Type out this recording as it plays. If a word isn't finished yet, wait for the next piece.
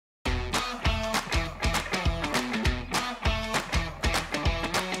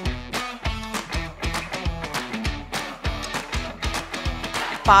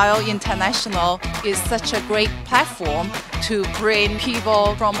Bio International is such a great platform to bring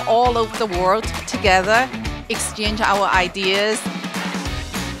people from all over the world together, exchange our ideas.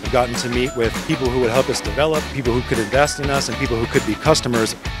 We've gotten to meet with people who would help us develop, people who could invest in us, and people who could be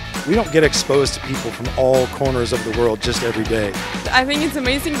customers. We don't get exposed to people from all corners of the world just every day. I think it's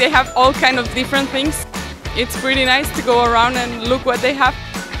amazing. They have all kind of different things. It's pretty nice to go around and look what they have.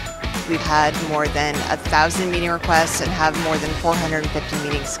 We've had more than 1,000 meeting requests and have more than 450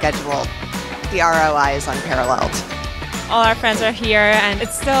 meetings scheduled. The ROI is unparalleled. All our friends are here, and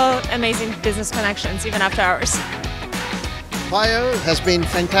it's still amazing business connections even after hours. Bio has been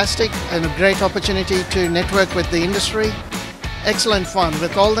fantastic and a great opportunity to network with the industry. Excellent fun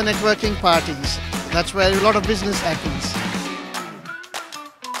with all the networking parties. That's where a lot of business happens.